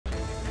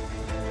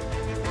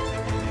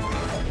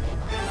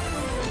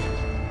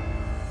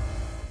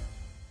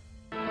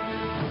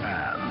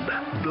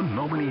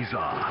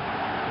Visa.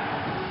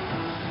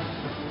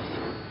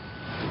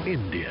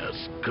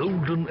 India's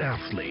golden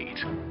athlete,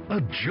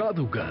 a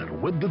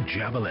jadugar with the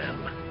javelin,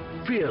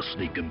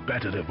 fiercely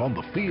competitive on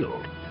the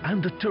field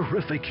and a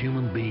terrific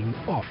human being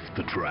off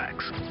the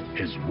tracks.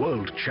 His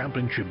World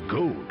Championship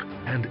gold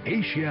and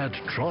Asiad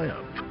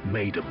triumph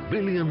made a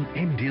billion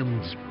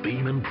Indians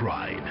beam in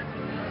pride.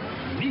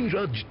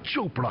 Neeraj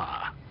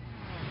Chopra,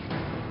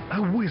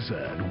 a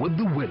wizard with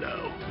the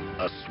willow,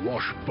 a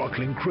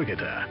swashbuckling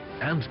cricketer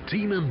and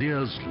Team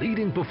India's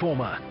leading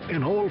performer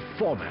in all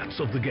formats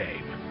of the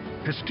game.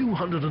 His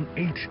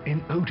 208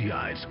 in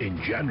ODIs in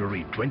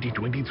January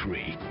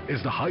 2023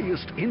 is the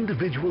highest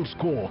individual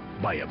score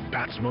by a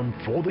batsman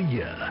for the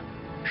year.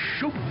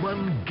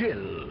 Shubman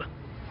Gill.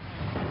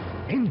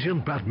 Indian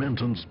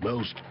badminton's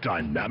most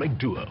dynamic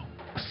duo,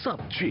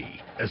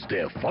 Sub-G, as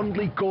they're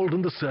fondly called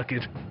in the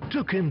circuit,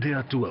 took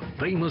India to a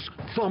famous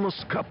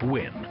Thomas Cup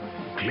win,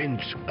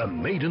 clinched a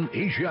maiden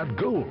Asiad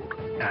gold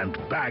and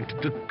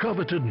bagged the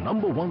coveted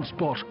 #1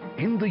 spot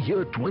in the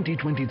year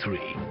 2023.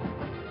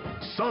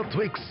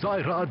 Satvik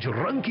Sairaj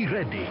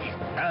Rankireddy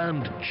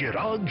and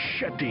Chirag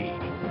Shetty.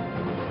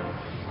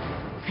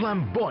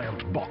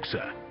 Flamboyant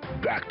boxer,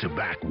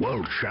 back-to-back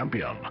world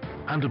champion,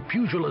 and a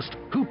pugilist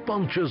who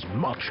punches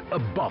much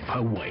above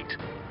her weight.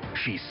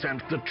 She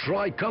sent the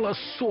tricolour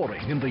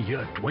soaring in the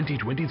year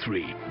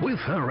 2023 with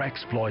her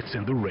exploits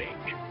in the ring.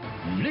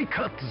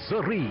 Nikhat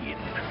Zareen.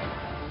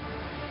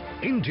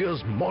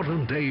 India's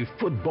modern-day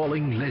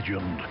footballing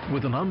legend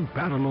with an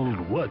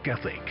unparalleled work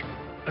ethic,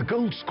 a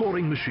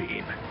goal-scoring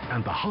machine,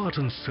 and the heart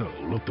and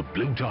soul of the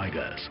Blue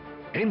Tigers.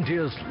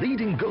 India's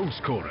leading goal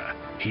scorer,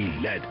 he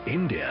led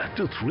India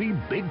to 3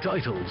 big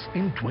titles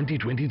in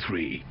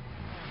 2023.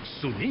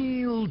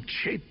 Sunil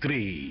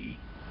Chhetri.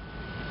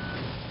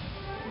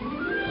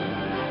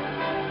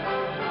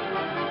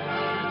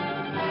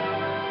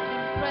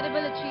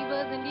 Incredible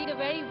achievers, indeed a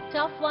very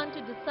tough one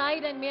to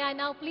decide, and may I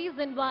now please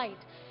invite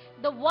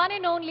the one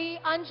and only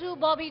Anju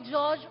Bobby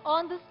George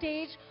on the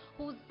stage,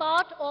 who's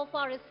part of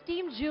our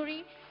esteemed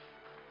jury.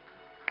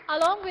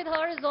 Along with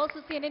her is also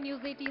CNN News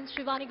 18's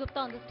Shivani Gupta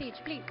on the stage,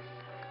 please.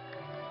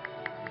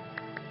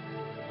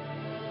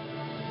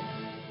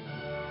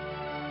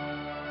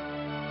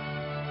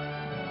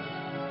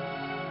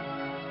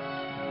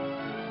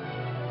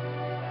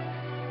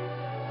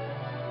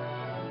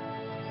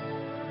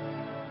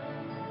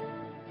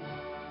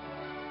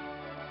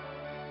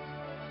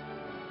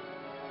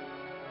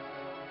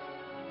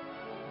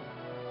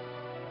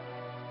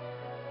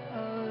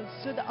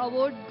 So the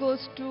award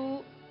goes to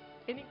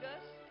any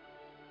guess?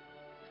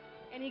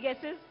 Any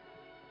guesses?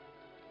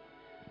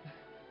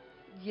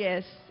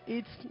 Yes,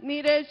 it's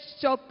Neeraj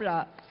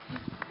Chopra.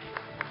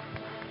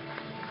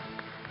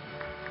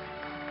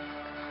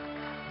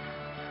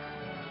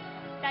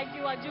 Thank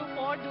you, Anju,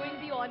 for doing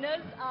the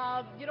honors.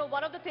 You know,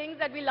 one of the things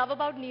that we love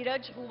about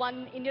Neeraj, who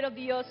won Indian of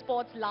the Year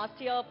Sports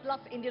last year, plus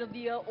Indian of the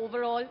Year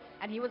overall,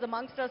 and he was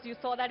amongst us, you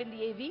saw that in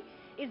the AV,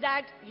 is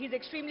that he's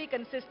extremely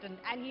consistent.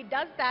 And he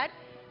does that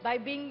by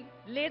being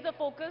laser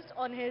focused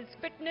on his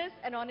fitness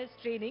and on his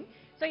training.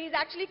 So he's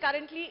actually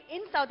currently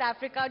in South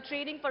Africa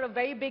training for a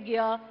very big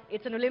year.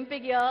 It's an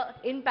Olympic year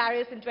in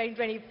Paris in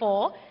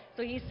 2024.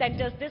 So he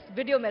sent us this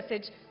video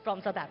message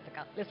from South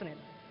Africa. Listen in.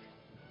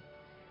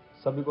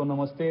 सभी को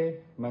नमस्ते,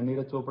 मैं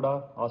नीरज चोपड़ा।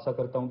 आशा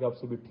करता हूं कि आप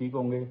सभी ठीक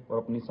होंगे और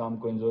अपनी शाम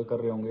को एंजॉय कर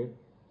रहे होंगे।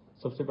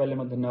 सबसे पहले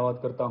मैं धन्यवाद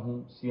करता हूं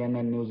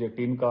CNN न्यूज़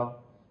 18 का,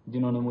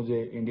 जिन्होंने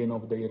मुझे Indian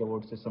of the year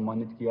award से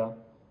सम्मानित किया।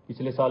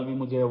 पिछले साल भी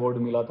मुझे अवार्ड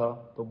मिला था,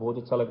 तो बहुत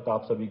अच्छा लगता है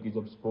आप सभी की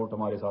जब सपोर्ट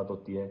हमारे साथ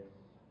होती है।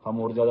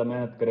 हम और ज़्यादा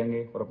मेहनत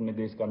करेंगे और अपने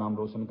देश का नाम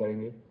रोशन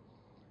करेंगे।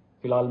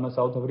 फिलहाल मैं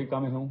साउथ अफ्रीका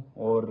में हूं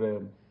और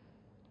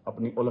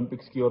अपनी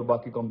ओलंपिक्स की और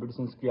बाकी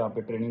कॉम्पिटिशन्स की यहाँ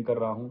पे ट्रेनिंग कर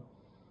रहा हूं,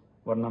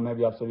 वरना मैं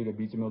भी आप सभी के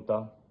बीच में होता।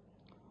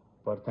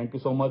 पर थैंक यू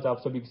सो मच आप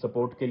सभी की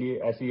सपोर्ट के लिए।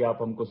 ऐसे ही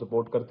आप हमको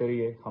सपोर्ट करते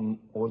रहिए, हम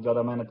और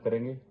ज़्यादा मेहनत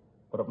करेंगे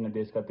और अपने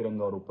देश का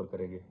तिरंगा और ऊपर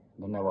करेंगे।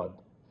 धन्यवाद।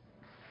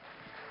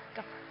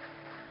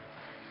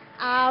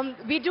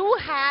 We do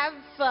have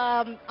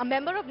a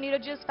member of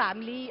Neeraj's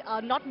family,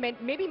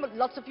 maybe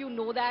lots of you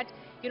know that,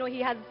 you know, he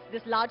has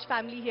this large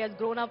family he has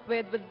grown up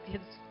with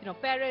his, you know,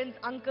 parents,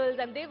 uncles,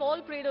 and they've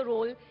all played a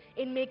role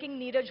in making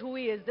Neeraj who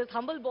he is, this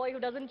humble boy who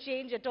doesn't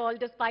change at all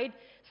despite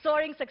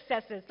soaring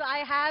successes. So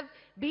I have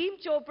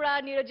Bheem Chopra,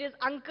 Neeraj's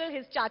uncle,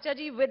 his Chacha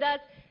ji with us.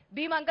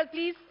 Bheem uncle,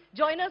 please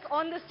join us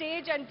on the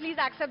stage and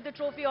please accept the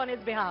trophy on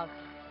his behalf.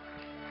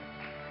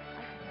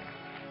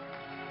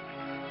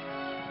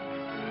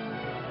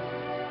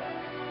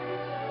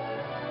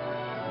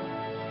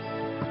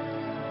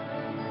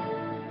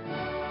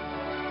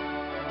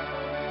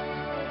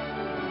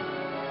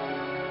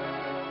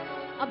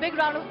 A big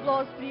round of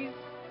applause, please,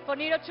 for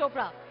Neeraj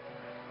Chopra.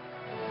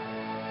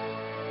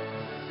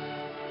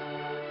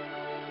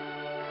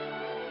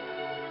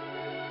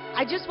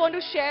 I just want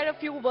to share a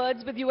few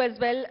words with you as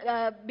well.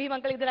 Bheem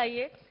uncle, इधर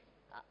आइए.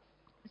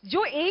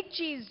 जो एक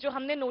चीज जो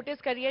हमने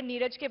notice करी है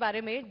नीरज के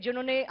बारे में,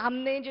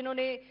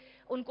 जिन्होंने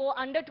उनको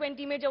अंडर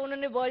 20 में जब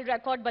उन्होंने वर्ल्ड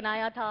रिकॉर्ड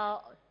बनाया था,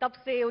 तब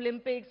से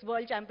ओलंपिक्स,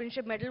 वर्ल्ड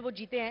चैंपियनशिप मेडल वो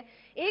जीते हैं।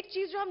 एक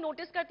चीज जो हम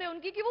नोटिस करते हैं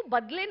उनकी कि वो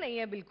बदले नहीं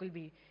है बिल्कुल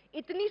भी।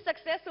 इतनी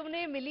सक्सेस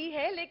उन्हें मिली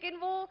है, लेकिन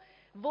वो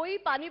वही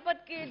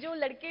पानीपत के जो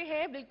लड़के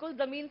हैं, बिल्कुल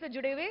जमीन से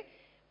जुड़े हुए।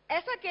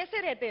 ऐसा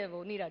कैसे रहते हैं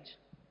वो, नीरज?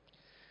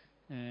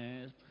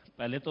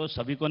 पहले तो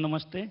सभी को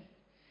नमस्ते,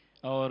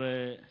 और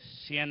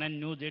CNN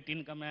न्यूज़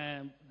 18 का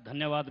मैं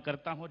धन्यवाद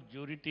करता हूँ।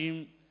 जूरी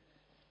टीम,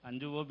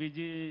 अंजू बॉबी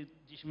जी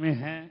जिसमें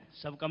हैं,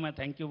 सबका मैं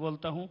थैंक यू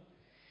बोलता हूँ।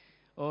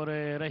 और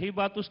रही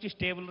बात उसकी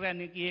स्टेबल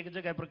रहने की, एक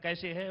जगह पर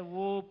कैसे है,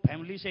 वो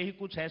फैमिली से ही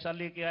कुछ ऐसा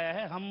लेके आया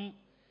है। हम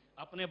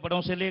अपने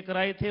बड़ों से लेकर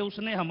आए थे,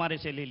 उसने हमारे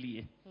से ले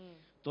लिए।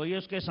 तो ये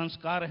उसके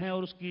संस्कार हैं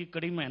और उसकी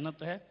कड़ी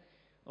मेहनत है,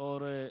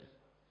 और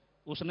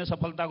उसने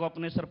सफलता को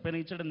अपने सर पे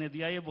नहीं चढ़ने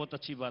दिया। ये बहुत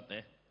अच्छी बात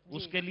है,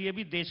 उसके लिए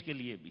भी, देश के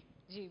लिए भी।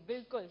 जी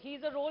बिल्कुल, he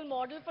is a role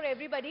model for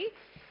everybody.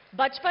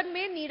 बचपन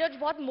में नीरज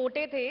बहुत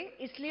मोटे थे,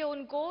 इसलिए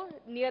उनको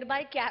नियर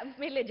बाय कैंप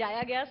में ले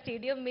जाया गया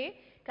स्टेडियम में,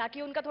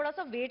 ताकि उनका थोड़ा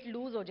सा वेट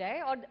लूज हो जाए।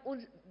 और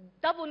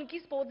तब उनकी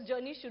स्पोर्ट्स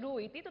जर्नी शुरू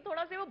हुई थी। तो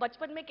थोड़ा सा वो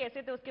बचपन में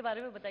कैसे थे उसके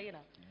बारे में बताइए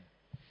ना।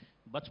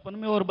 बचपन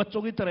में और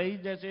बच्चों की तरह ही,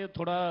 जैसे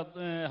थोड़ा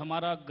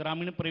हमारा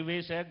ग्रामीण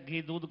परिवेश है,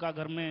 घी दूध का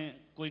घर में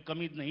कोई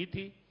कमी नहीं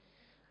थी,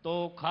 तो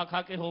खा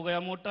खा के हो गया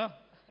मोटा।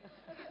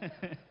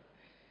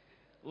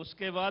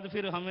 उसके बाद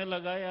फिर हमें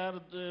लगा यार,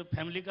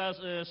 फैमिली का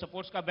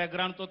स्पोर्ट्स का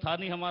बैकग्राउंड तो था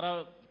नहीं हमारा,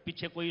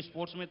 पीछे कोई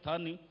स्पोर्ट्स में था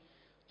नहीं।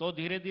 तो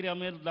धीरे धीरे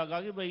हमें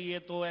लगा कि भाई ये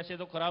तो ऐसे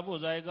तो खराब हो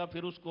जाएगा।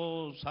 फिर उसको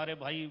सारे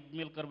भाई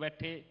मिलकर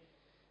बैठे,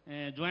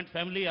 ज्वाइंट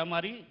फैमिली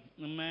हमारी,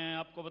 मैं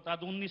आपको बता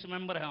दूं 19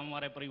 मेंबर हैं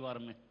हमारे परिवार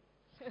में।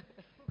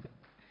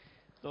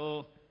 तो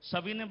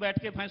सभी ने बैठ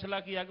के फैसला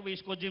किया कि भाई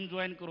इसको जिम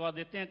ज्वाइन करवा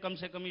देते हैं, कम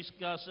से कम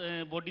इसका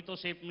बॉडी तो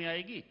शेप में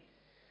आएगी।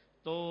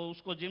 तो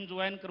उसको जिम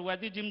ज्वाइन करवा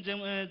दी। जिम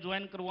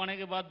ज्वाइन करवाने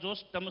के बाद जो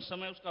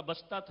समय उसका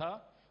बचता था,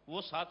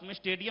 वो साथ में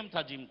स्टेडियम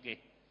था जिम के,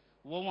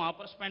 वो वहाँ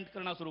पर स्पेंड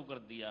करना शुरू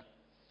कर दिया।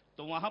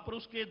 तो वहाँ पर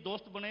उसके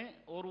दोस्त बने,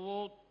 और वो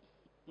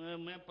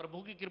मैं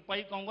प्रभु की कृपा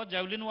ही कहूँगा,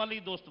 जैवलिन वाले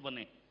ही दोस्त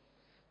बने।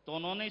 तो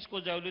उन्होंने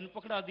इसको जैवलिन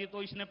पकड़ा दी,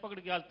 तो इसने पकड़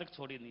के आज तक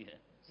छोड़ी नहीं है।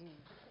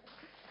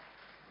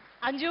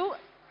 Anju,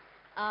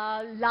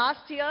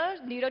 last year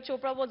Neeraj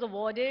Chopra was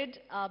awarded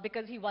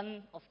because he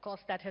won, of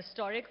course, that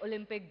historic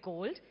Olympic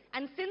gold,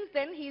 and since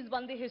then he's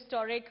won the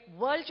historic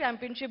World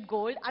Championship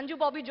gold. Anju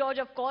Bobby George,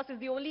 of course, is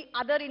the only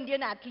other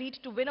Indian athlete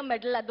to win a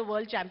medal at the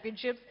World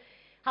Championships.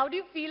 How do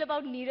you feel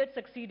about Neeraj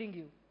succeeding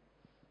you?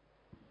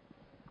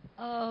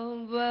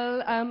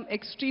 Well, I'm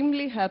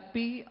extremely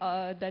happy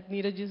that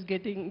Neeraj is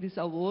getting this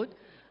award,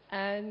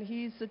 and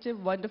he's such a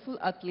wonderful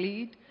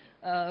athlete,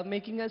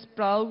 making us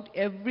proud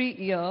every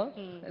year.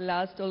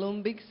 Last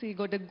Olympics he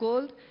got a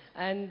gold,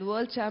 and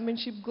World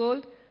Championship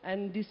gold,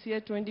 and this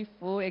year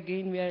 24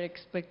 again we are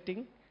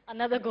expecting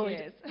another gold.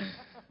 Yes.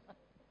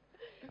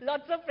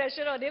 Lots of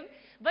pressure on him,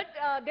 but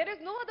there is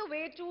no other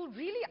way to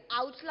really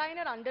outline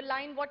or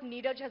underline what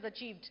Neeraj has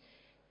achieved.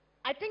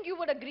 I think you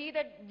would agree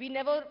that we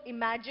never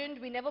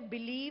imagined, we never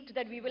believed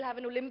that we will have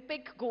an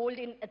Olympic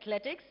gold in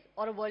athletics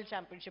or a World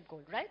Championship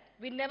gold, right?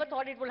 We never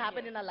thought it would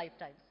happen in our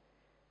lifetimes.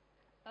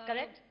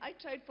 Correct? I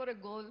tried for a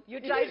goal. You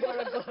tried for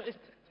a gold.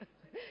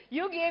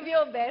 You gave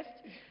your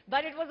best,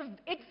 but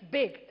it's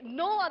big.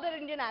 No other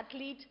Indian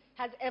athlete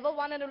has ever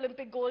won an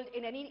Olympic gold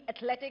in any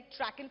athletic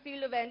track and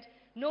field event.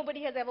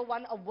 Nobody has ever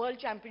won a World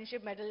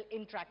Championship medal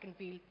in track and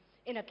field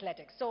in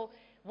athletics. So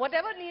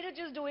whatever Neeraj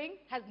is doing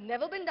has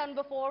never been done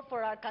before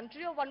for our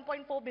country of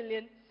 1.4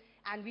 billion,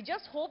 and we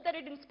just hope that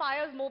it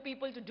inspires more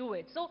people to do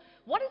it. So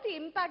what is the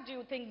impact do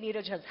you think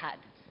Neeraj has had?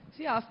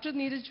 See, after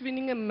Neeraj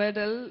winning a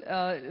medal,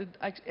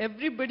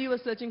 everybody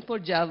was searching for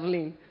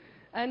javelin.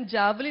 And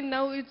javelin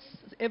now,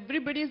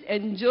 everybody is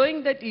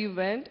enjoying that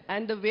event,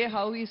 and the way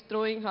how he's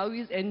throwing, how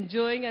he's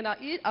enjoying, and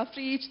after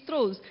each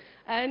throws.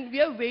 And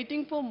we are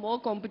waiting for more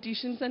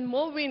competitions and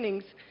more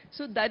winnings.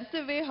 So that's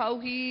the way how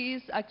he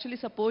is actually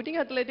supporting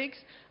athletics,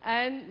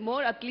 and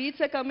more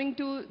athletes are coming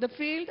to the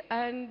field.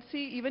 And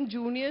see, even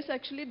juniors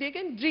actually, they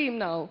can dream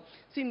now.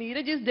 See,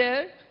 Neeraj is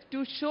there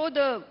to show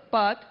the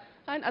path,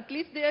 and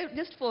athletes, they are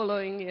just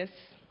following, yes.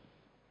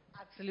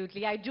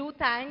 Absolutely. I do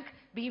thank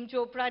Bhim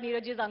Chopra,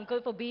 Neeraj's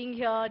uncle, for being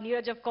here.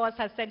 Neeraj, of course,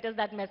 has sent us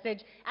that message,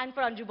 and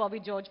for Anju Bobby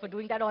George for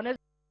doing that honors.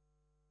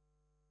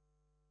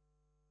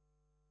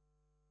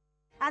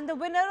 And the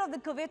winner of the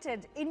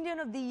coveted Indian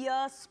of the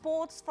Year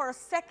Sports for a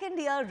second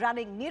year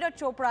running, Neeraj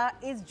Chopra,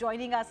 is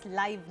joining us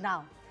live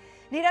now.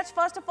 Neeraj,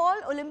 first of all,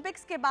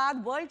 Olympics के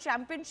बाद World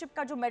Championship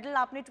का जो medal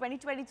आपने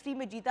 2023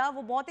 में जीता,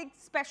 वो बहुत एक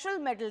special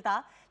medal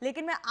था.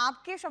 लेकिन मैं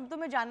आपके शब्दों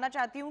में जानना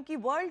चाहती हूँ कि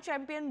World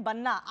Champion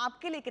बनना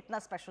आपके लिए कितना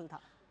special था?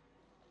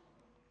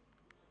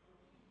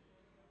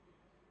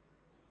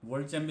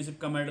 वर्ल्ड चैंपियनशिप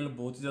का मेडल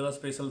बहुत ही ज़्यादा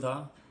स्पेशल था,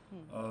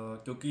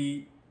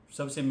 क्योंकि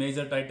सबसे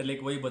मेजर टाइटल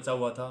एक वही बचा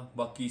हुआ था,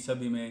 बाकी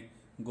सभी में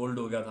गोल्ड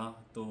हो गया था।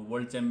 तो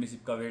वर्ल्ड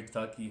चैंपियनशिप का वेट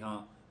था कि हाँ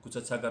कुछ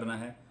अच्छा करना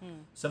है।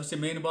 सबसे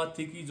मेन बात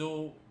थी कि जो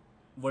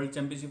वर्ल्ड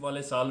चैंपियनशिप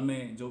वाले साल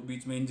में जो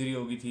बीच में इंजरी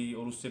हो गई थी,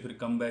 और उससे फिर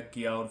कम बैक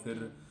किया, और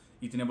फिर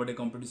इतने बड़े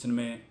कंपटीशन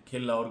में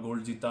खेला और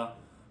गोल्ड जीता,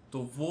 तो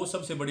वो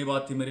सबसे बड़ी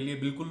बात थी मेरे लिए।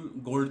 बिल्कुल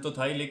गोल्ड तो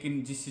था ही,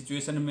 लेकिन जिस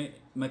सिचुएशन में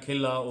मैं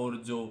खेला और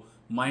जो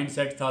माइंड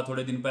सेट था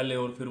थोड़े दिन पहले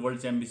और फिर वर्ल्ड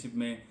चैंपियनशिप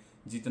में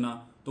जीतना,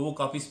 तो वो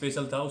काफ़ी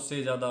स्पेशल था,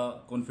 उससे ज़्यादा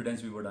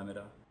कॉन्फिडेंस भी बढ़ा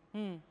मेरा।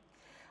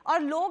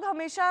 और लोग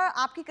हमेशा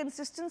आपकी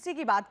कंसिस्टेंसी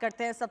की बात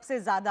करते हैं सबसे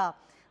ज़्यादा।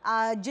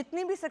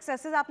 जितनी भी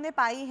सक्सेसेस आपने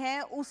पाई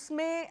हैं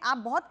उसमें आप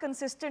बहुत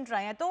कंसिस्टेंट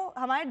रहे हैं, तो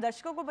हमारे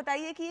दर्शकों को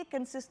बताइए कि ये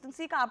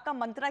कंसिस्टेंसी का आपका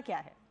मंत्र क्या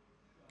है?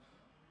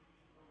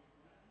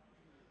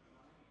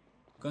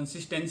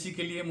 कंसिस्टेंसी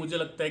के लिए मुझे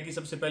लगता है कि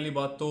सबसे पहली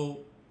बात तो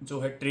जो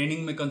है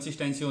ट्रेनिंग में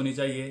कंसिस्टेंसी होनी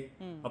चाहिए।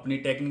 अपनी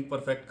टेक्निक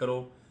परफेक्ट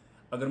करो।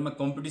 अगर मैं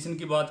कंपटीशन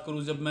की बात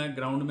करूं, जब मैं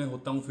ग्राउंड में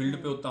होता हूं,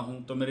 फील्ड पे होता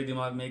हूं, तो मेरे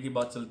दिमाग में एक ही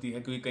बात चलती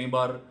है, क्योंकि कई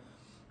बार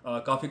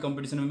काफ़ी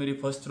कंपटीशन में मेरी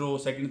फर्स्ट थ्रो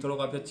सेकंड थ्रो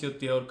काफ़ी अच्छी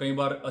होती है और कई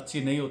बार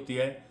अच्छी नहीं होती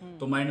है,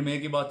 तो माइंड में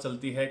एक ही बात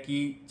चलती है कि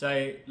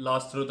चाहे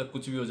लास्ट थ्रो तक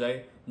कुछ भी हो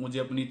जाए, मुझे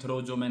अपनी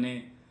थ्रो जो मैंने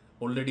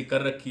ऑलरेडी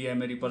कर रखी है,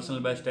 मेरी पर्सनल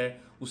बेस्ट है,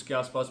 उसके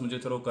आसपास मुझे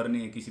थ्रो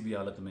करनी है किसी भी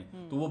हालत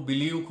में। तो वो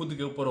बिलीव खुद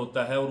के ऊपर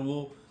होता है, और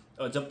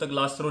वो जब तक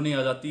लास्ट थ्रो नहीं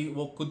आ जाती,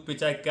 वो खुद पे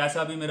चाहे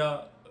कैसा भी मेरा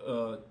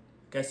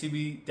कैसी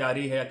भी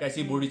तैयारी है या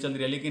कैसी बॉडी चल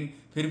रही है, लेकिन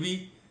फिर भी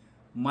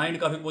माइंड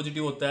काफ़ी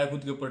पॉजिटिव होता है,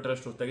 खुद के ऊपर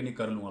ट्रस्ट होता है कि नहीं,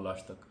 कर लूँगा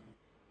लास्ट तक।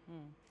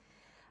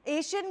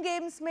 एशियन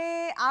गेम्स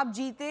में आप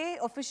जीते,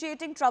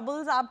 ऑफिशिएटिंग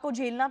ट्रबल्स आपको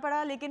झेलना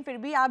पड़ा, लेकिन फिर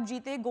भी आप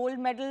जीते, गोल्ड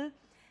मेडल।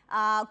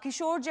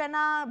 किशोर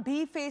जना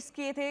भी फेस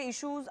किए थे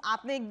इश्यूज,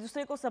 आपने एक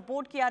दूसरे को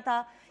सपोर्ट किया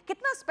था।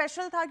 कितना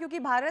स्पेशल था, क्योंकि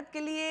भारत के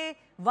लिए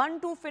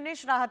 1-2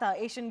 फिनिश रहा था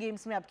एशियन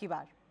गेम्स में अब की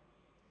बार।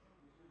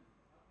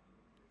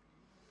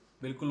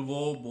 बिल्कुल,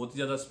 वो बहुत ही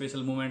ज़्यादा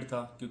स्पेशल मोमेंट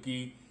था, क्योंकि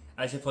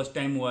ऐसे फर्स्ट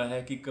टाइम हुआ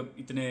है कि कब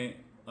इतने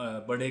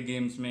बड़े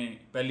गेम्स में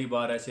पहली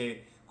बार ऐसे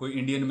कोई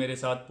इंडियन मेरे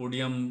साथ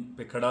पोडियम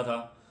पे खड़ा था,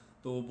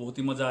 तो बहुत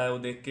ही मज़ा आया वो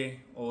देख के।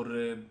 और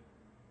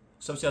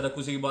सबसे ज़्यादा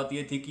खुशी की बात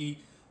ये थी कि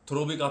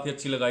थ्रो भी काफ़ी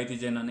अच्छी लगाई थी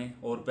जेना ने,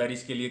 और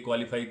पेरिस के लिए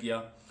क्वालिफाई किया,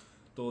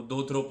 तो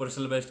 2 थ्रो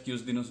पर्सनल बेस्ट की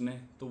उस दिन उसने,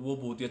 तो वो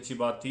बहुत ही अच्छी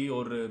बात थी।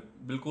 और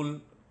बिल्कुल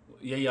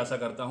यही आशा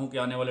करता हूँ कि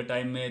आने वाले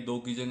टाइम में 2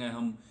 की जगह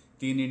हम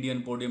 3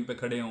 इंडियन पोडियम पे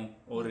खड़े हों।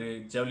 और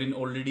जेवलिन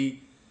ऑलरेडी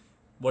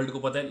वर्ल्ड को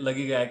पता लग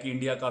ही गया है कि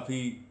इंडिया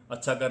काफ़ी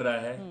अच्छा कर रहा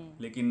है,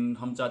 लेकिन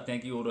हम चाहते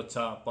हैं कि और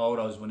अच्छा पावर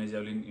हाउस बने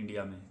जेवलिन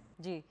इंडिया में।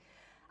 जी,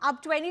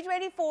 अब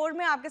 2024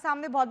 में आपके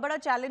सामने बहुत बड़ा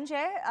चैलेंज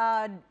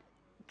है।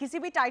 किसी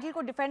भी टाइटल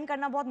को डिफेंड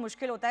करना बहुत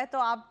मुश्किल होता है, तो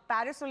आप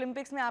पेरिस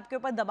ओलंपिक्स में आपके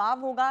ऊपर दबाव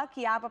होगा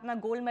कि आप अपना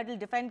गोल्ड मेडल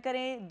डिफेंड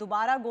करें,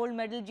 दोबारा गोल्ड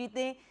मेडल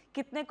जीतें।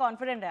 कितने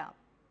कॉन्फिडेंट हैं आप?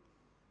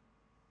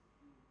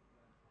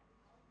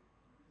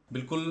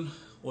 बिल्कुल,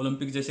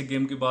 ओलंपिक जैसे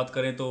गेम की बात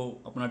करें तो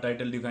अपना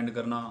टाइटल डिफेंड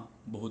करना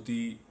बहुत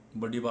ही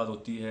बड़ी बात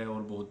होती है,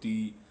 और बहुत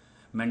ही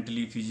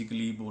मेंटली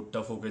फिजिकली बहुत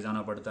टफ होके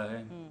जाना पड़ता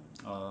है।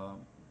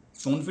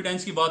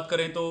 कॉन्फिडेंस की बात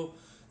करें तो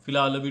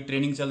फिलहाल अभी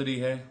ट्रेनिंग चल रही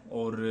है,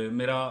 और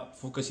मेरा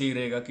फोकस यही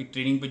रहेगा कि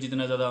ट्रेनिंग पे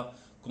जितना ज़्यादा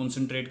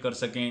कंसंट्रेट कर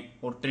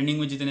सकें और ट्रेनिंग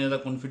में जितने ज़्यादा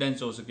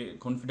कॉन्फिडेंट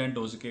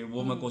हो सके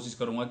वो मैं कोशिश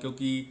करूँगा।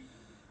 क्योंकि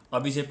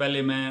अभी से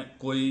पहले मैं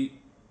कोई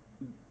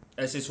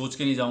ऐसे सोच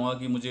के नहीं जाऊँगा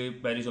कि मुझे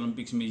पेरिस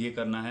ओलंपिक्स में ये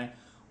करना है,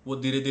 वो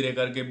धीरे धीरे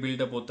करके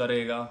बिल्डअप होता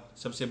रहेगा।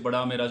 सबसे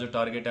बड़ा मेरा जो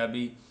टारगेट है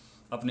अभी,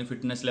 अपनी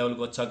फिटनेस लेवल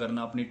को अच्छा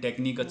करना, अपनी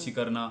टेक्निक अच्छी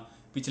करना।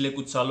 पिछले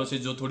कुछ सालों से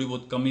जो थोड़ी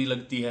बहुत कमी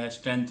लगती है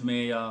स्ट्रेंथ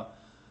में या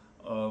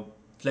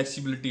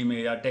फ्लेक्सिबिलिटी में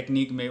या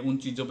टेक्निक में, उन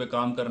चीज़ों पे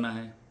काम करना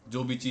है।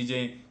 जो भी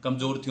चीज़ें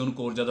कमज़ोर थी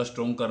उनको और ज़्यादा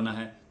स्ट्रॉन्ग करना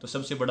है, तो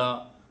सबसे बड़ा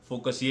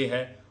फोकस ये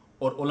है।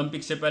 और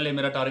ओलंपिक से पहले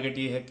मेरा टारगेट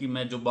ये है कि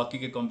मैं जो बाकी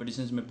के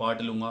कॉम्पिटिशन्स में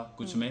पार्ट लूँगा,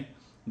 कुछ में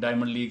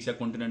डायमंड लीग्स या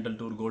कॉन्टिनेंटल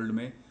टूर गोल्ड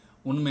में,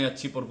 उनमें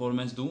अच्छी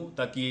परफॉर्मेंस दूँ,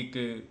 ताकि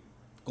एक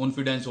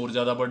कॉन्फिडेंस और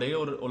ज़्यादा बढ़े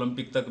और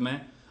ओलंपिक तक मैं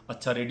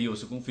अच्छा रेडी हो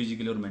सकूँ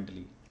फिजिकली और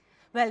mentally.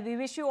 Well, we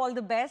wish you all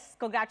the best.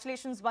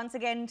 Congratulations once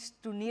again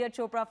to Neeraj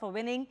Chopra for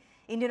winning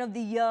Indian of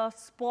the Year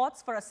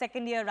Sports for a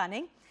second year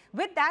running.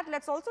 With that,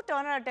 let's also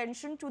turn our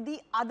attention to the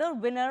other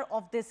winner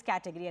of this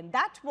category, and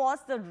that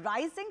was the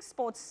Rising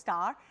Sports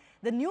Star,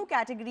 the new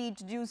category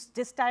introduced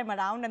this time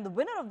around, and the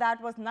winner of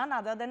that was none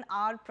other than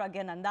R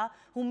Praggnanandhaa,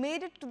 who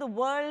made it to the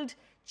World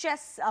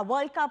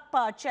Cup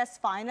chess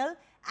final,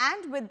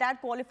 and with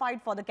that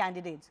qualified for the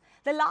candidates.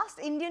 The last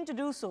Indian to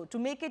do so, to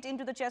make it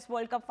into the Chess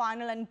World Cup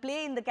final and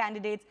play in the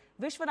candidates,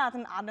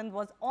 Vishwanathan Anand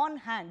was on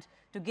hand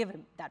to give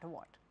him that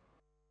award.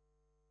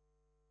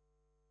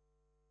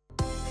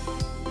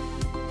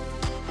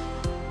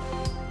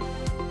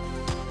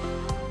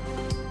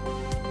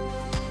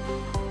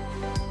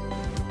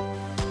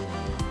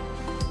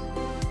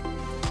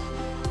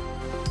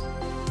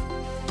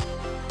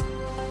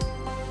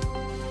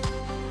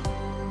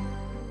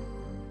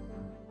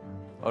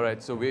 All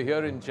right, so we're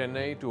here in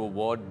Chennai to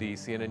award the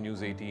CNN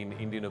News 18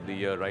 Indian of the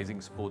Year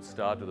Rising Sports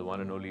Star to the one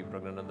and only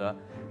Praggnanandhaa.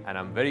 And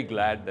I'm very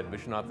glad that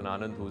Vishwanathan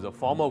Anand, who is a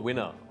former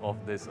winner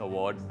of this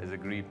award, has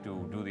agreed to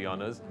do the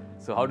honors.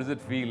 So how does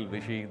it feel,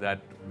 Vishy, that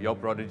your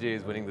protege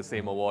is winning the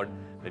same award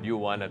that you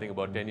won, I think,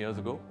 about 10 years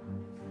ago?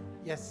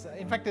 Yes,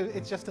 in fact,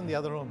 it's just in the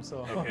other room,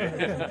 so.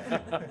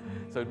 Okay.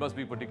 So it must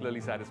be particularly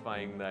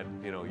satisfying that,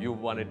 you know, you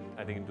won it,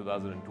 I think, in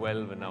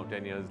 2012, and now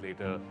 10 years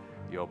later,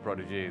 your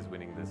protege is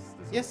winning this.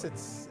 Yes,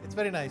 it's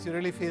very nice. You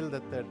really feel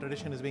that the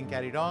tradition is being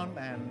carried on,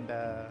 and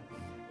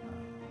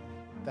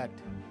that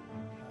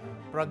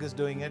Prag is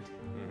doing it.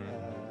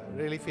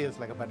 Really feels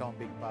like a baton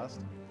being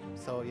passed.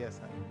 So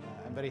yes,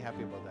 I'm I'm very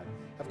happy about that.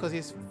 Of course,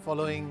 he's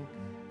following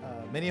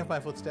many of my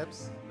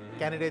footsteps.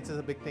 Candidates is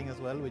a big thing as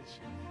well, which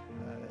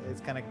is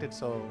connected.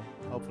 So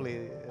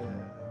hopefully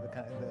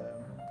the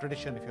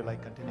tradition, if you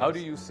like, continues. How do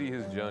you see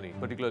his journey,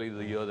 particularly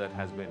the year that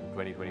has been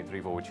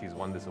 2023, for which he's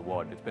won this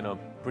award? It's been a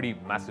pretty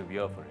massive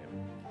year for him.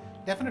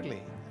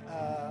 Definitely.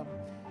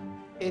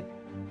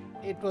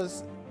 It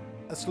was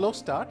a slow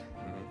start,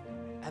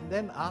 and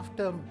then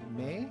after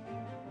May,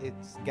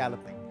 it's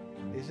galloping.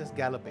 It's just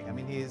galloping. I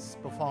mean, he's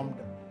performed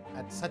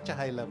at such a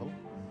high level,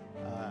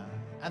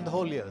 and the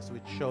whole years,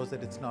 which shows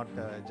that it's not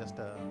just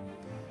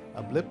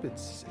a blip.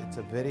 It's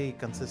a very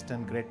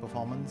consistent, great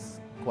performance.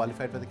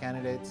 Qualified for the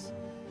candidates.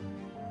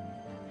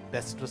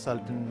 Best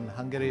result in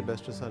Hungary,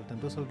 best result in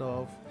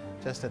Düsseldorf.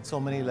 Just at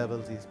so many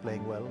levels, he's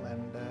playing well,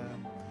 and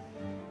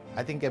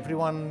I think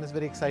everyone is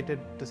very excited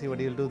to see what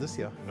he'll do this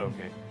year.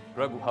 Okay.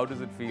 Pragg, how does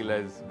it feel,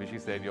 as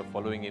Vishy said, you're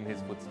following in his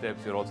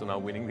footsteps, you're also now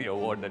winning the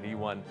award that he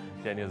won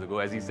 10 years ago.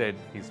 As he said,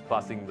 he's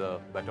passing the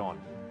baton.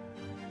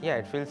 Yeah,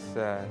 it feels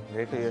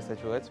great to hear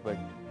such words, but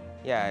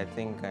yeah, I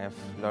think I have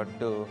a lot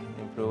to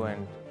improve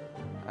and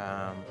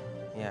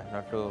yeah,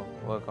 lot to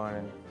work on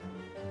and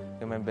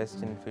do my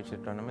best in future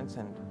tournaments.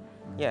 And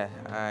yeah,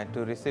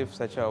 to receive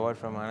such an award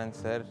from Anand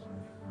sir,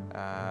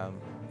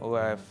 who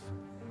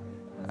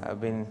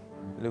I've been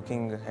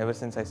looking ever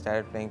since I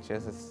started playing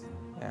chess, it's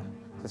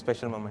a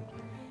special moment.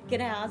 Can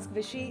I ask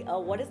Vishy,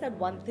 what is that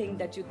one thing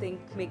that you think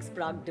makes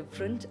Pragg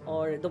different,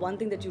 or the one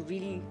thing that you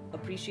really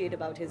appreciate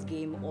about his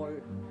game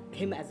or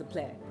him as a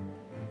player?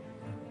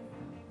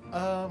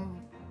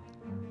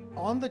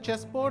 On the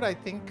chessboard, I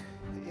think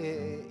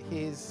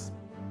he's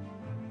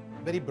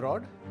very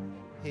broad.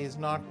 He's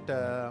not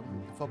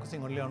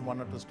focusing only on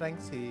one or two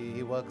strengths.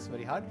 He works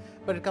very hard,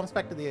 but it comes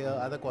back to the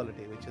other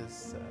quality, which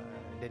is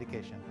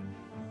dedication.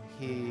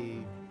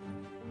 He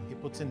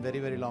puts in very,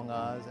 very long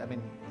hours. I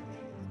mean,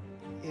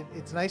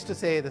 it's nice to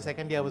say the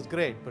second year was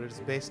great, but it's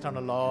based on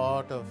a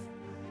lot of,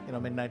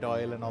 midnight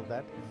oil and all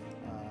that.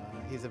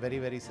 He's a very,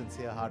 very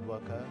sincere hard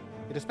worker.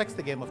 He respects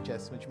the game of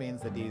chess, which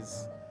means that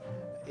he's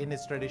in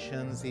his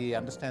traditions. He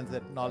understands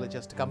that knowledge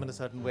has to come in a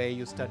certain way.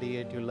 You study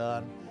it, you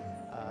learn.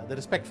 The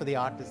respect for the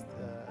art is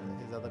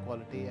his other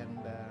quality. And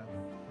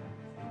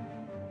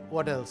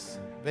what else?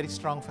 Very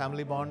strong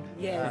family bond.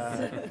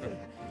 Yes.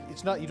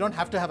 It's not, you don't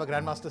have to have a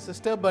Grandmaster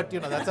sister, but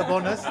that's a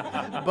bonus.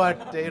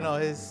 But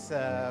his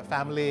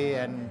family,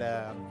 and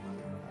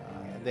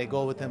they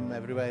go with him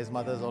everywhere. His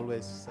mother's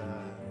always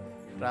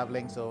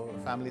traveling, so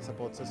family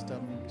support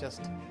system,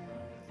 just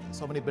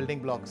so many building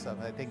blocks of,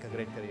 I think, a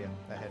great career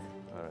ahead.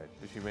 All right,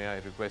 Vishy, may I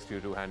request you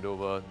to hand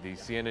over the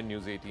CNN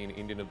News 18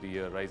 Indian of the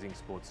Year Rising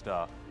Sports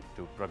Star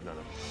to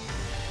Praggnanandhaa.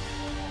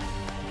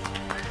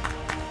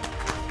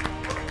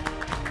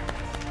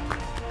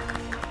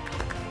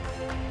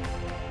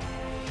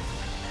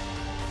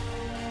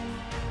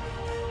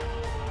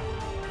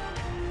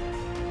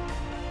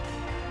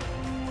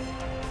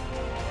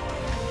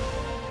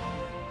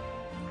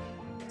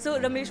 So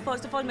Ramesh,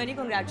 first of all, many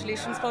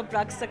congratulations for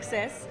Pragg's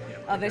success.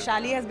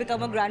 Vaishali has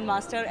become a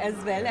Grandmaster as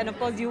well, and of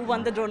course you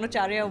won the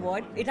Dronacharya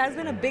Award. It has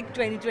been a big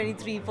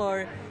 2023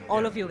 for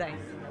all of you guys.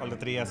 All the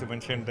three, as you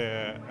mentioned,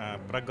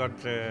 Pragg got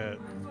the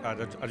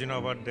Arjuna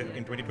Award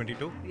in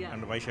 2022,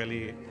 and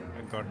Vaishali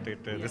got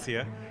it this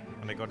year,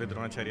 and I got the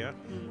Dronacharya,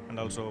 and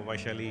also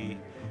Vaishali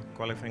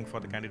qualifying for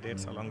the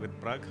candidates along with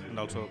Pragg, and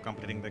also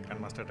completing the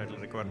Grandmaster title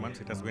requirements.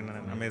 It has been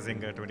an amazing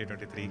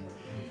 2023.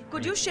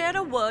 Could you share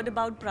a word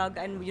about Pragg,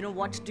 and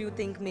what do you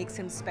think makes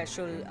him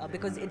special,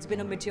 because it's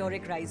been a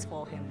meteoric rise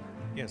for him?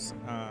 Yes,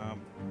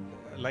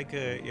 like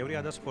every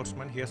other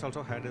sportsman, he has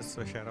also had his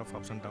share of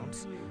ups and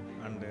downs,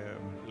 and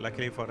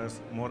luckily for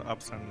us, more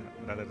ups and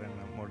rather than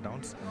more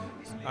downs.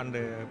 And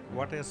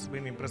what has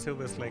been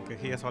impressive is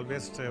he has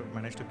always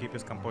managed to keep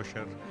his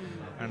composure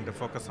and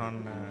focus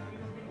on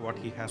what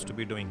he has to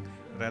be doing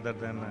rather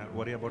than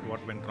worry about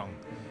what went wrong.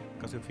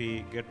 Because if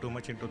we get too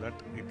much into that,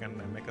 it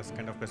can make us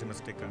kind of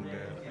pessimistic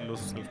and lose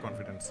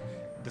self-confidence.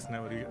 This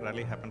never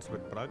rarely happens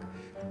with Pragg.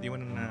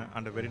 Even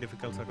under very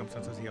difficult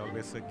circumstances, he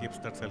always keeps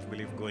that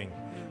self-belief going.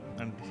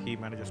 And he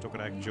manages to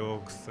crack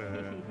jokes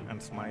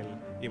and smile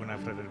even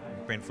after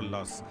a painful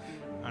loss.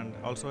 And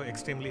also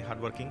extremely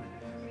hardworking.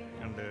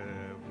 And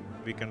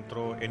we can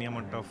throw any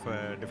amount of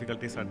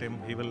difficulties at him.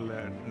 He will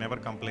never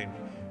complain.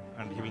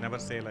 And he will never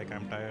say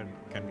I'm tired,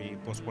 can we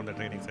postpone the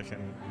training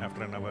session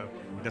after an hour.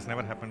 It has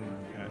never happened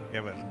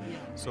ever.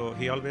 So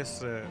he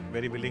always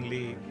very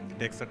willingly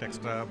takes that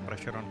extra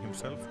pressure on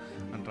himself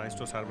and tries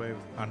to survive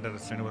under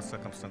strenuous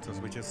circumstances,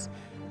 which is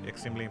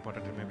extremely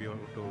important to maybe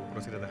to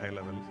proceed at the high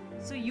level.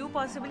 So you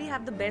possibly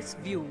have the best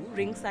view,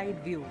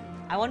 ringside view.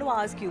 I want to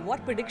ask you,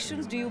 what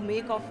predictions do you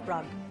make of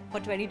Pragg for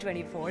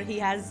 2024? He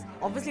has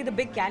obviously the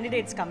big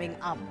candidates coming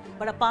up,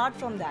 but apart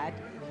from that,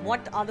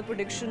 what are the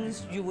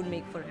predictions you would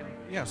make for him?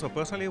 Yeah, so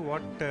personally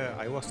what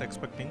I was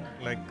expecting,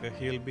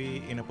 he'll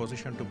be in a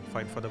position to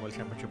fight for the World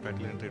Championship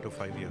title in 3 to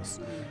 5 years.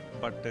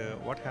 But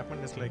what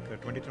happened is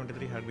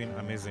 2023 had been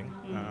amazing.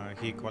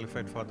 He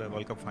qualified for the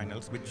World Cup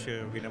finals, which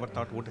we never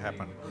thought would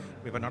happen.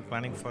 We were not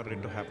planning for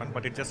it to happen,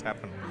 but it just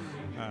happened.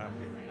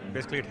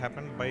 basically it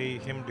happened by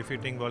him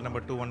defeating world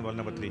number 2 and world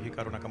number 3,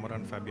 Hikaru Nakamura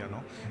and Fabiano,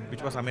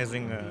 which was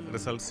amazing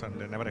results and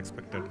never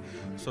expected.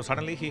 So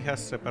suddenly he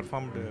has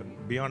performed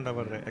beyond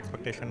our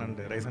expectation and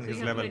risen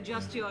his level.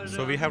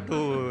 So we have to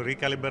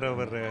recalibrate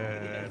our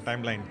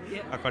timeline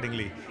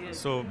accordingly.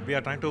 So we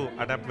are trying to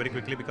adapt very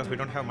quickly because we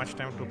don't have much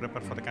time to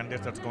prepare for the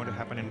candidates that's going to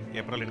happen in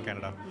April in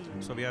Canada.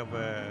 So we have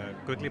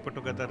quickly put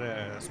together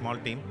a small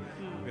team.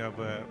 We have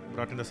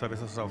brought in the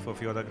services of a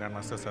few other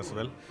grandmasters as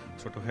well,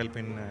 so to help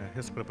in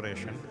his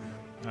preparation.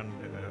 And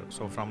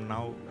so from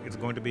now, it's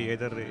going to be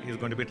either he's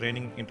going to be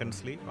training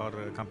intensely or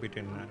compete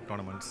in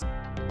tournaments.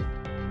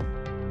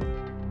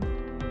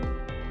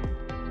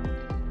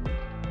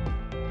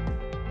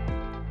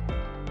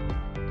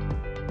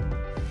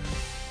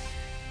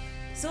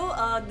 So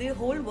the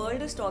whole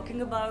world is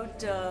talking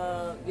about,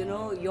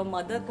 your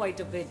mother quite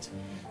a bit.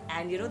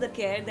 And the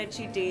care that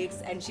she takes,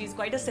 and she's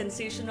quite a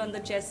sensation on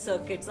the chess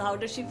circuit. So how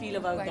does she feel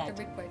about that?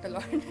 Quite a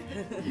lot.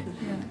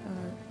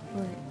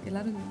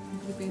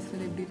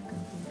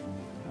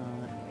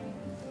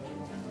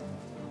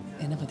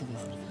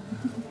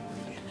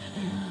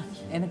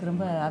 எனக்கு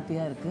ரொம்ப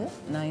ஹாப்பியாக இருக்குது.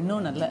 நான்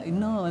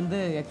இன்னும் வந்து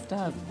extra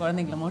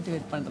குழந்தைங்களை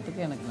motivate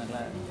பண்ணுறதுக்கு எனக்கு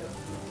நல்லா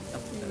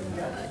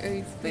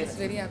It's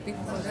very happy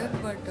for her,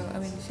 but I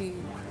mean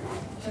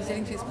she's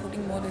saying she's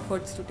putting more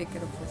efforts to take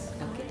care of us.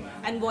 Okay.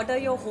 And what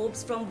are your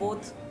hopes from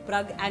both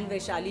Prag and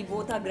Vaishali?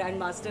 Both are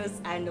grandmasters,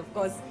 and of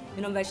course,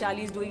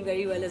 Vaishali is doing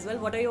very well as well.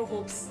 What are your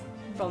hopes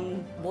from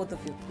both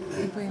of you?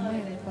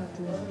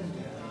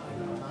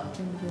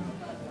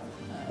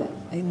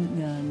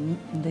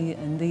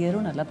 இந்த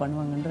இயரும் நல்லா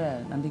பண்ணுவாங்கன்ற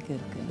நம்பிக்கை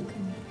இருக்குது எனக்கு.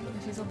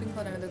 She's hoping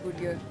for another good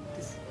year.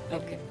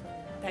 Okay.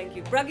 Thank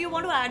you. Prag, you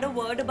want to add a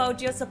word about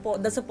your support,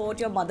 the support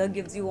your mother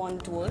gives you on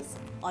tours,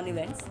 on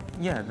events?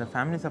 Yeah, the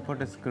family support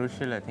is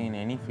crucial, I think, in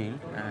any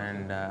field.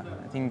 And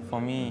I think for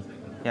me,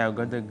 I've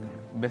got the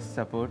best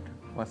support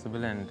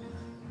possible, and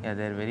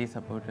they're very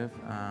supportive.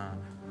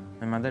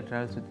 My mother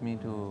travels with me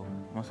to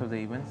most of the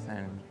events,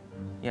 and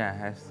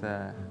as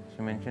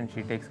she mentioned,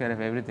 she takes care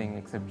of everything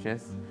except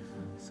chess.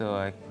 So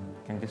I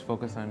can just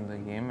focus on the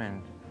game,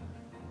 and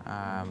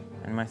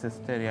my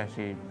sister,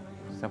 she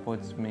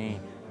supports me.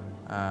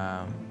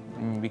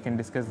 We can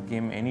discuss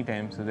game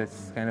anytime, so that's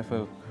kind of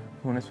a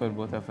bonus for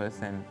both of us.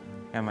 And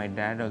my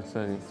dad also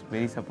is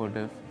very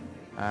supportive.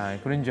 I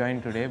couldn't join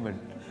today, but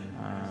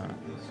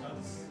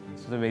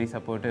so very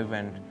supportive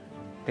and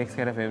takes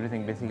care of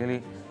everything. Basically,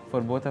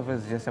 for both of us,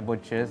 just about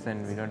chess, and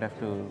we don't have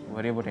to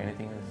worry about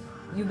anything else.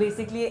 You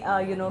basically,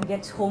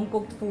 get home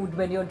cooked food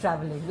when you're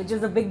traveling, which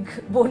is a big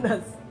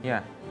bonus.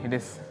 Yeah, it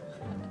is.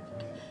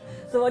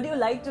 So what do you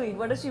like to eat?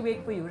 What does she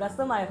make for you?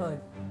 Rasam, I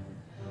heard.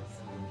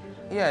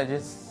 Yeah,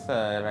 just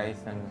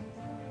rice and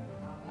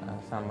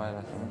sambar,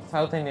 rasam.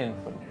 South Indian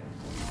food.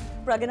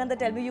 Praggnanandhaa,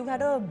 tell me, you've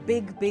had a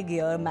big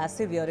year,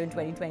 massive year in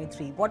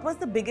 2023. What was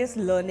the biggest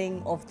learning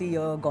of the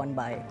year gone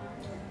by?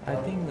 I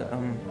think,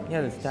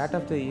 the start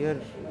of the year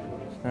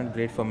is not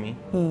great for me.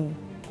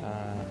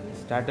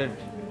 Started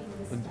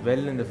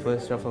well in the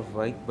first half of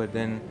week, but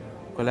then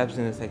collapsed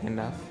in the second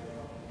half.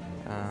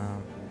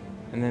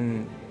 And then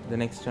the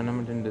next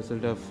tournament in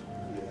Düsseldorf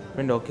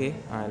went okay.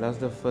 I lost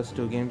the first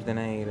 2 games, then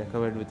I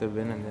recovered with a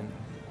win, and then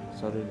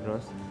solid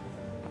draws.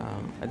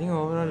 I think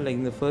overall, like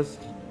in the first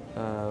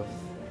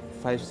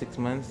 5-6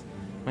 months,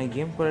 my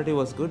game quality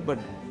was good, but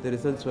the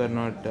results were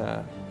not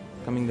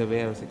coming the way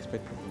I was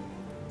expecting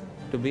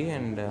to be.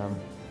 And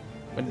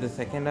but the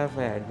second half,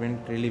 it went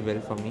really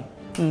well for me.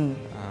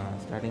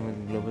 Starting with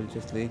Global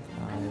Chess League,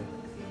 I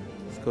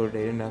scored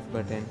 8.5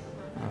 by 10,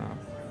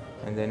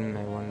 and then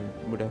I won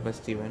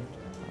Budapest event,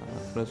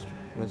 first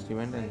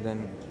event, and then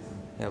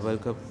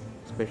World Cup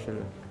special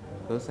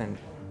close. And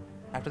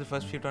after the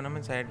first few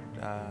tournaments, I had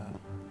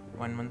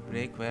 1 month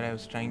break where I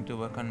was trying to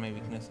work on my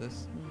weaknesses,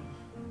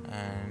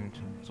 and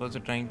was also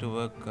trying to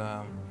work,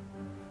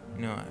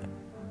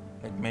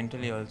 like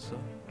mentally also,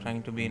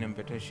 trying to be in a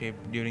better shape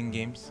during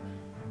games.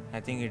 I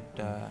think it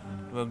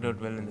worked out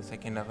well in the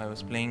second half. I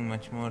was playing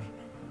much more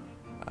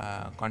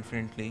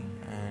confidently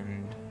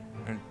and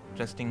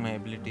trusting my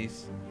abilities.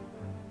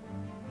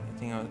 I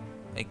think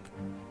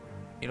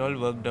it all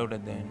worked out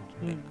at the end.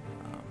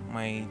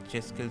 My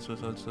chess skills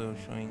was also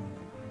showing.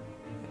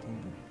 I think.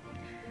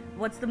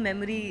 What's the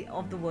memory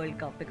of the World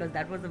Cup? Because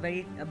that was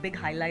a big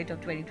highlight of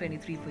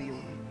 2023 for you.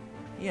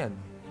 Yeah,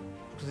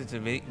 because it's a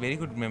very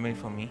good memory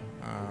for me.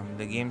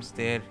 The games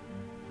there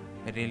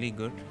are really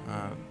good.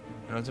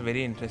 And also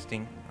very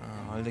interesting,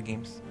 all the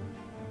games.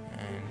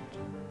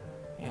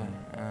 And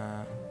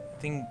I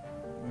think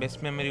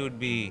best memory would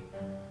be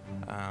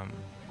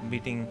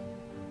beating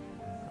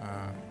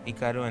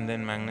Hikaru and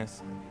then Magnus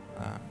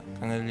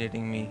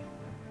congratulating me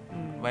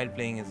while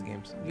playing his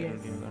games. Yes.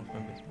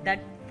 That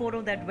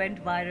photo that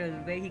went viral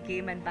where he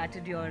came and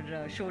patted your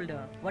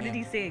shoulder. What did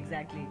he say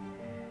exactly?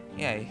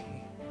 Yeah,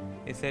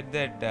 he said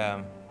that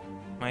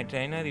my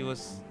trainer, he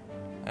was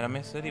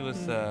Ramesh sir, he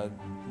was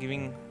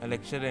giving a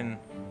lecture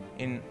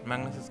in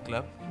Magnus's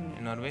club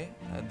in Norway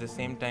at the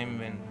same time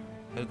when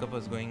World Cup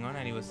was going on,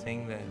 and he was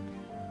saying that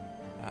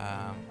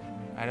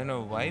I don't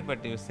know why, but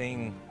he was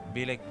saying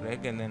be like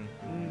Prag, and then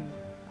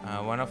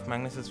one of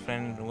Magnus's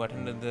friend who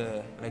attended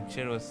the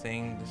lecture was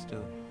saying this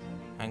to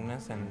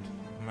Magnus, and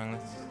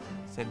Magnus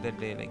said that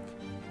day, like,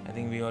 I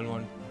think we all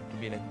want to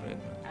be like Prag.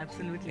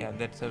 Absolutely. Yeah,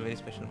 that's a very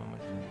special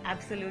moment.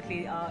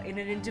 Absolutely. In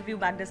an interview,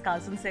 Magnus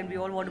Carlsen said we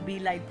all want to be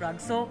like Prag.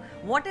 So,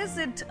 what is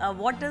it?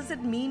 What does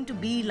it mean to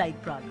be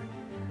like Prag?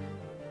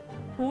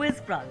 Who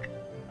is Prag?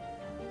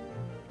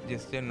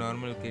 Just a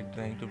normal kid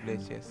trying to play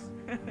chess.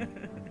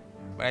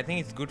 But I think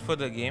it's good for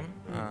the game,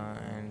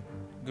 and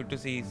good to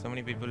see so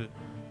many people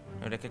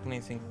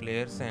recognizing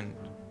players, and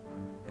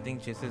I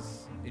think it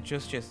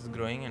shows chess is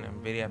growing, and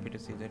I'm very happy to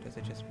see that as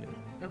a chess player.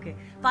 Okay.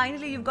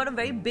 Finally, you've got a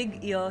very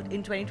big year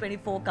in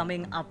 2024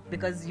 coming up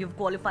because you've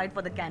qualified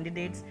for the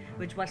candidates,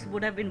 which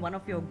would have been one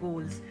of your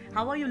goals.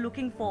 How are you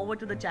looking forward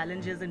to the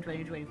challenges in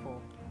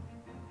 2024?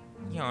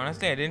 Yeah,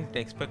 honestly, I didn't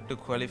expect to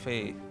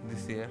qualify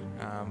this year,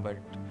 but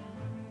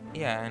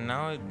yeah, and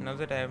now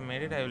that I have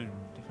made it, I will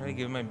definitely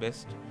give my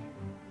best.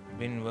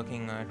 Been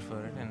working hard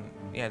for it, and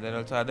yeah, there are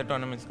also other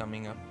tournaments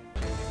coming up.